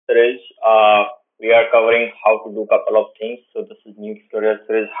series. We are covering how to do couple of things. So this is new tutorial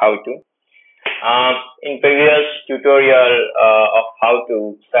series how to. In previous tutorial of how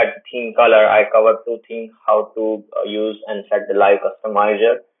to set theme color, I covered two things: how to use and set the live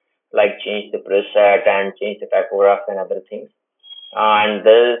customizer, like change the preset and change the typography and other things. And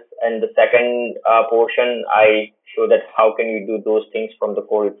the second portion, I show that how can you do those things from the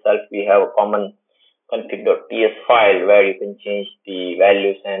code itself. We have a common config.ts file where you can change the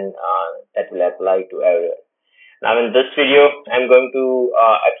values and that will apply to everywhere. Now in this video, I'm going to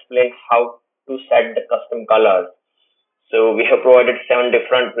explain how to set the custom colors. So we have provided 7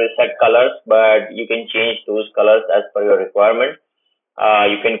 different preset colors, but you can change those colors as per your requirement.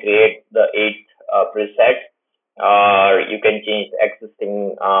 You can create the 8th preset, or you can change the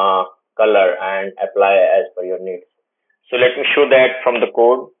existing color and apply as per your needs. So let me show that from the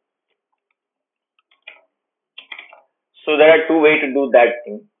code. So there are two ways to do that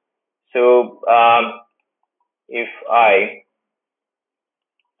thing. So if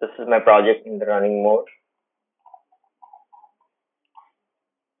this is my project in the running mode.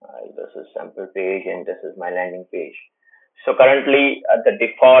 This is sample page and this is my landing page. So currently the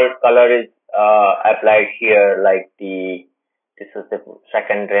default color is applied here, like this is the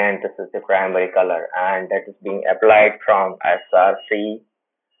secondary and this is the primary color, and that is being applied from src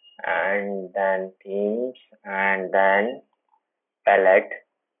and then themes and then palette,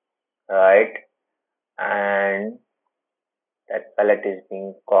 right? And that palette is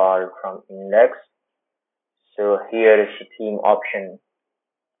being called from index. So here is the theme option.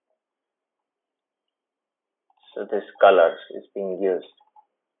 So this color is being used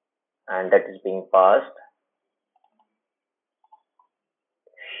and that is being passed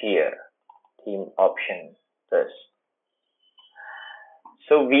here, theme option, this.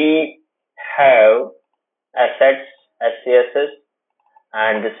 So we have assets, SCSS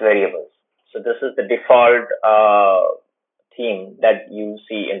and this variables. So this is the default theme that you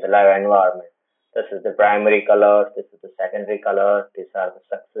see in the live environment. This is the primary color, this is the secondary color, these are the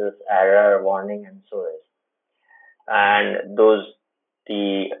success, error, warning, and so on. And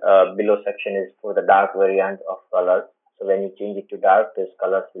the below section is for the dark variant of color. So when you change it to dark, these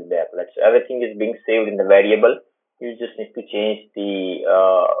colors will be applied. So everything is being saved in the variable. You just need to change the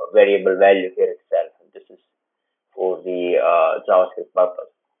variable value here itself. This is for the JavaScript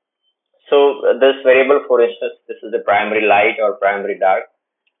purpose. So this variable, for instance, this is the primary light or primary dark.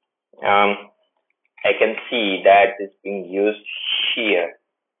 I can see that is being used here.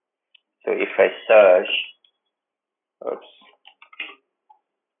 So if I search,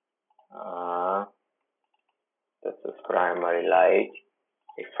 this is primary light.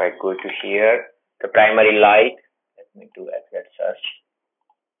 If I go to here, the primary light, let me do that search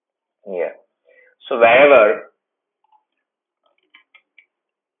here. So wherever,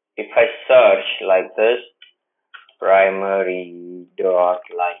 if I search like this, primary dot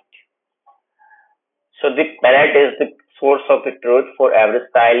light. So the palette is the source of the truth for every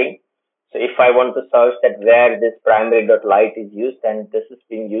styling. So if I want to search that where this primary dot light is used, and this is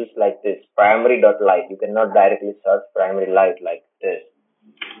being used like this, primary dot light. You cannot directly search primary light like this.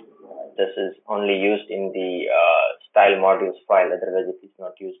 This is only used in the style modules file, otherwise it is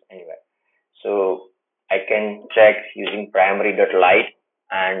not used anywhere. So I can check using primary dot light,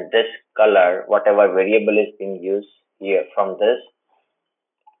 and this color, whatever variable is being used here from this,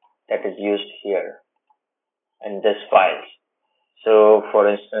 that is used here in this files. So for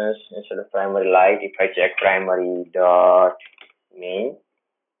instance, instead of primary light, if I check primary dot main,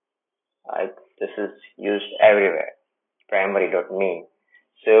 this is used everywhere, primary dot main.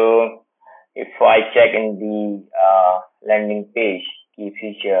 So if I check in the landing page key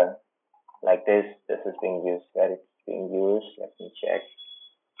feature like this is being used. Where it's being used, let me check.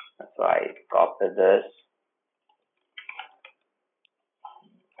 So I copy this.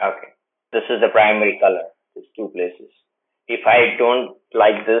 Okay, this is the primary color. There's 2 places. If I don't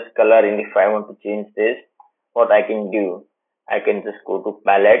like this color and if I want to change this, what I can do, I can just go to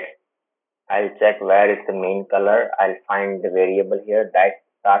palette. I'll check where is the main color. I'll find the variable here, that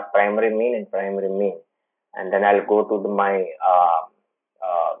dark primary main and primary main. And then I'll go to my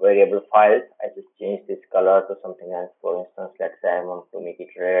variable files. I just change this color to something else. For instance, let's say I want to make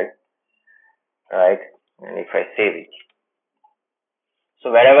it red, right? And if I save it.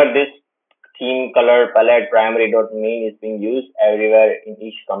 So wherever this theme color palette primary dot main is being used, everywhere in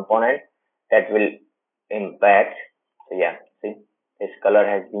each component, that will impact. So yeah, see, this color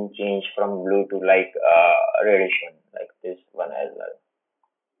has been changed from blue to like reddish one, like this one as well,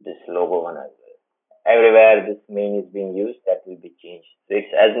 this logo one as well. Everywhere this main is being used, that will be changed. So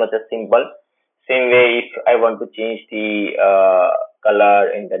it's as much as simple. Same way, if I want to change the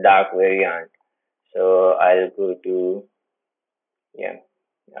color in the dark variant. So I'll go to yeah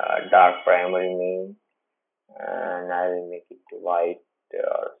dark primary main, and I'll make it to white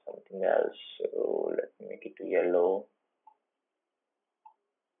or something else. So let me make it to yellow.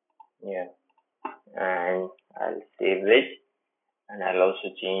 Yeah, and I'll save it, and I'll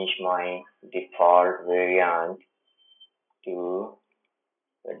also change my default variant to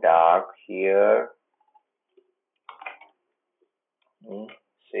the dark here.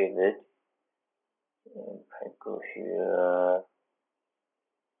 Save it. And if I go here,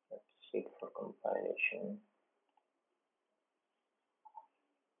 let's see for compilation.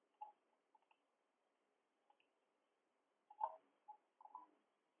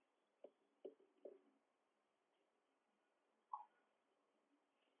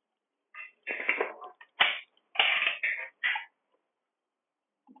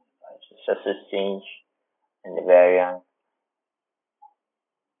 Success change and the variant.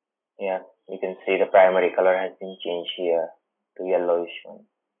 Yeah, you can see the primary color has been changed here to yellowish one,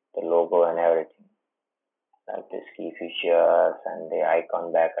 the logo and everything, like this key features and the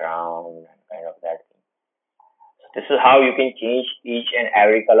icon background and kind of that thing. So this is how you can change each and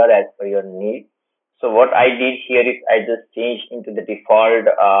every color as per your need. So what I did here is I just changed into the default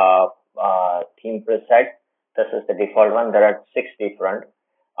theme preset. This is the default one. There are 6 different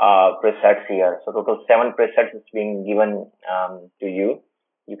presets here. So total 7 presets is being given to you.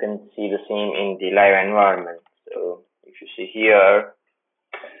 You can see the same in the live environment. So if you see here,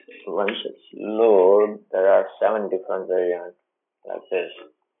 once it's load, there are 7 different variants like this.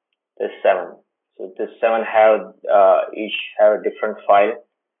 There's 7. So this 7 have each have a different file,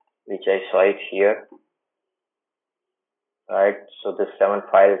 which I saw it here. Right. So the 7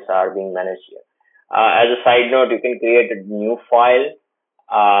 files are being managed here. As a side note, you can create a new file,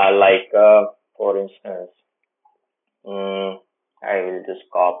 for instance, I will just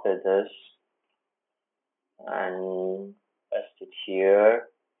copy this and paste it here.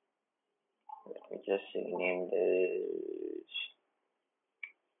 Let me just name this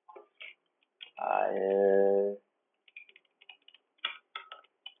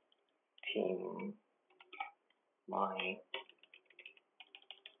theme my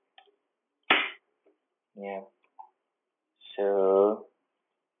yeah. So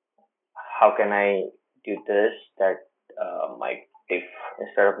how can I do this? That my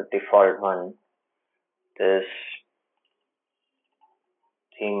instead of the default one, this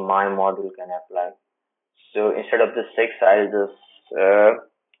theme my module can apply. So instead of the 6, I'll just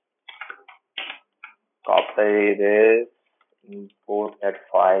copy this, import that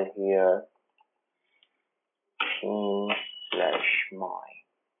file here, theme slash my,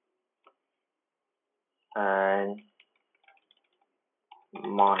 and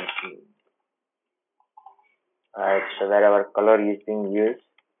my theme. Alright, so wherever color is being used,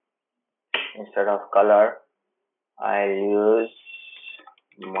 instead of color, I'll use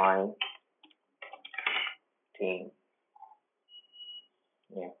my theme.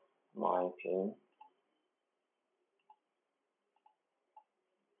 Yeah, my theme.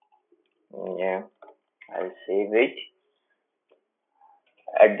 Yeah, I'll save it.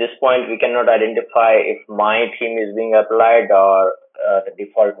 At this point, we cannot identify if my theme is being applied or the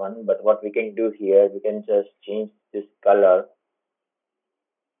default one, but what we can do here, we can just change this color.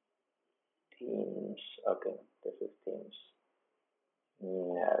 Themes. Okay, this is themes.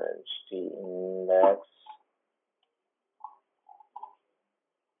 LHT index.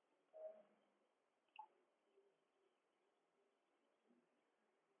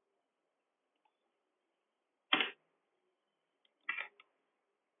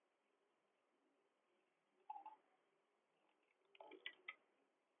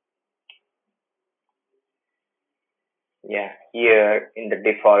 Yeah, here in the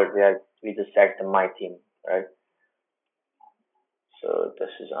default, we just set the my theme, right? So this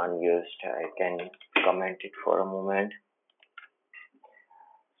is unused. I can comment it for a moment.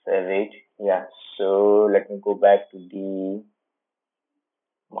 Save it. Yeah. So let me go back to the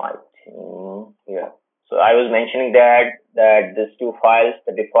my theme here. So I was mentioning that these 2 files,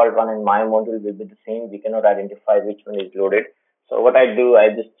 the default one and my module will be the same. We cannot identify which one is loaded. So what I do, I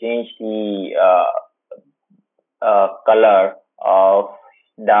just change the color of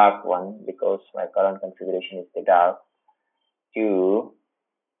dark one, because my current configuration is the dark, to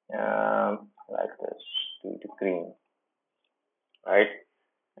like this, to green, right?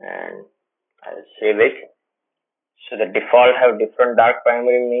 And I'll save it. So the default have different dark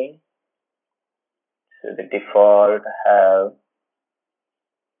primary main. So the default have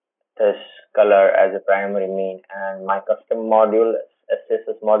this color as a primary main, and my custom module,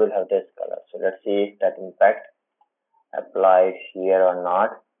 SCSS module, have this color. So let's see if that impact. apply here or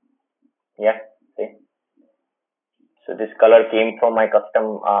not. Yeah, see. So this color came from my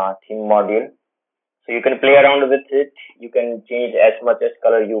custom theme module. So you can play around with it. You can change as much as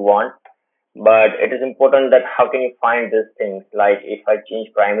color you want. But it is important that how can you find these things? Like if I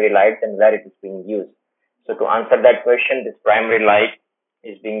change primary light, then where it is being used. So to answer that question, this primary light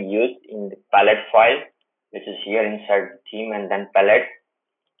is being used in the palette file, which is here inside the theme and then palette.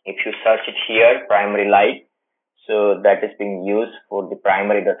 If you search it here, primary light, so that is being used for the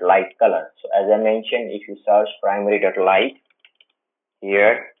primary.light color. So as I mentioned, if you search primary.light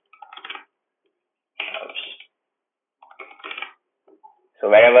here, so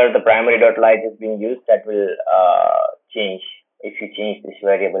wherever the primary.light is being used, that will change if you change this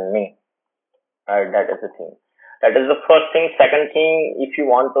variable name. That is the thing. That is the first thing. Second thing, if you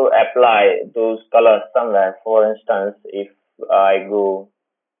want to apply those colors somewhere, for instance, if I go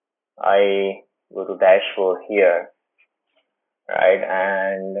to dashboard here, right,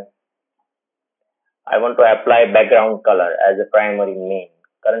 and I want to apply background color as a primary name.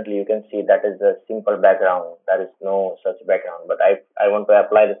 Currently, you can see that is a simple background. There is no such background, but I want to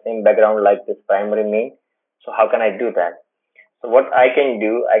apply the same background like this primary name. So how can I do that? So what I can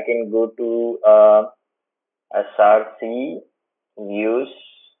do, I can go to SRC views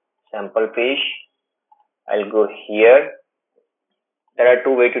sample page. I'll go here. There are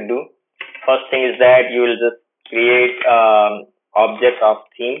two ways to do. First thing is that you will just create object of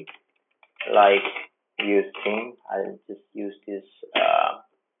theme, like use theme. I'll just use this.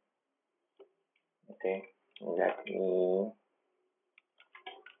 Okay, let me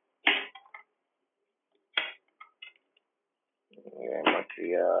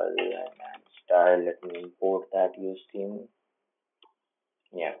material and style. Let me import that use theme.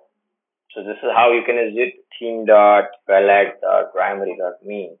 Yeah. So this is how you can exit theme dot palette dot primary dot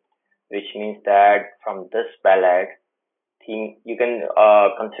mean, which means that from this palette theme you can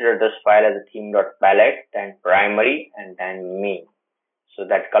consider this file as a theme dot palette, then primary, and then mean. So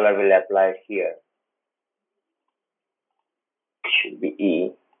that color will apply here. It should be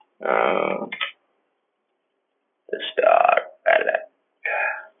E. Start palette.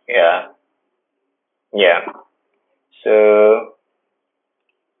 Yeah. So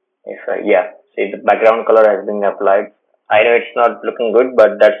if see the background color has been applied. I know it's not looking good,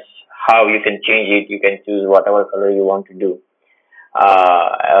 but that's how you can change it. You can choose whatever color you want to do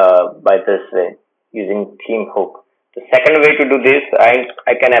by this way using theme hook. The second way to do this,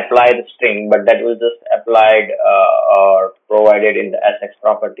 I can apply the string, but that will just applied or provided in the SX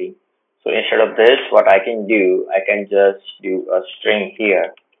property. So instead of this, what I can do, I can just do a string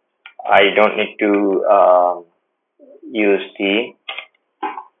here. I don't need to use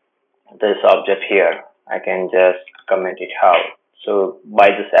this object here. I can just comment it out. So by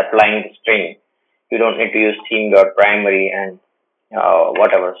just applying the string, you don't need to use theme.primary and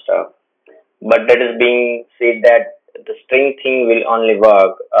whatever stuff. But that is being said that the string thing will only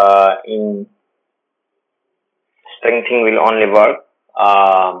work in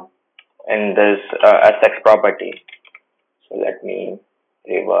this SX property. So let me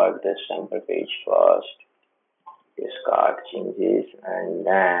revert this sample page first, discard changes, and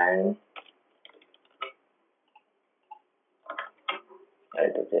then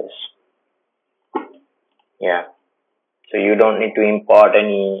I'll do this. Yeah. So you don't need to import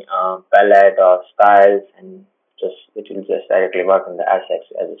any palette or styles, and it will just directly work in the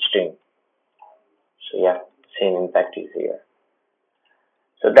SX as a string. So yeah, same impact is here.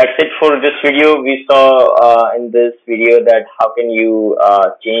 So that's it for this video. We saw in this video that how can you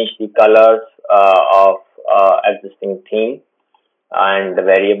change the colors of existing theme and the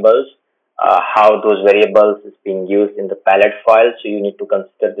variables, how those variables is being used in the palette file. So you need to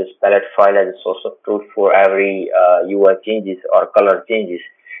consider this palette file as a source of truth for every UI changes or color changes,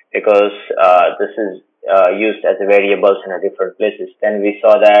 because this is used as a variables in a different places. Then we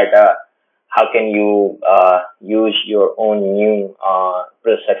saw that how can you use your own new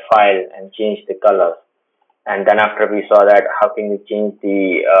preset file and change the colors. And then after we saw that how can you change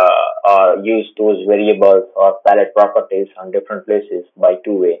the use those variables or palette properties on different places by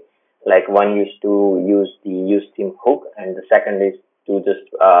two way. Like one is to use the use theme hook, and the second is to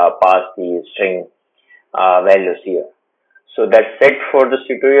just pass the string values here. So that's it for this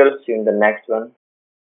tutorial. See you in the next one.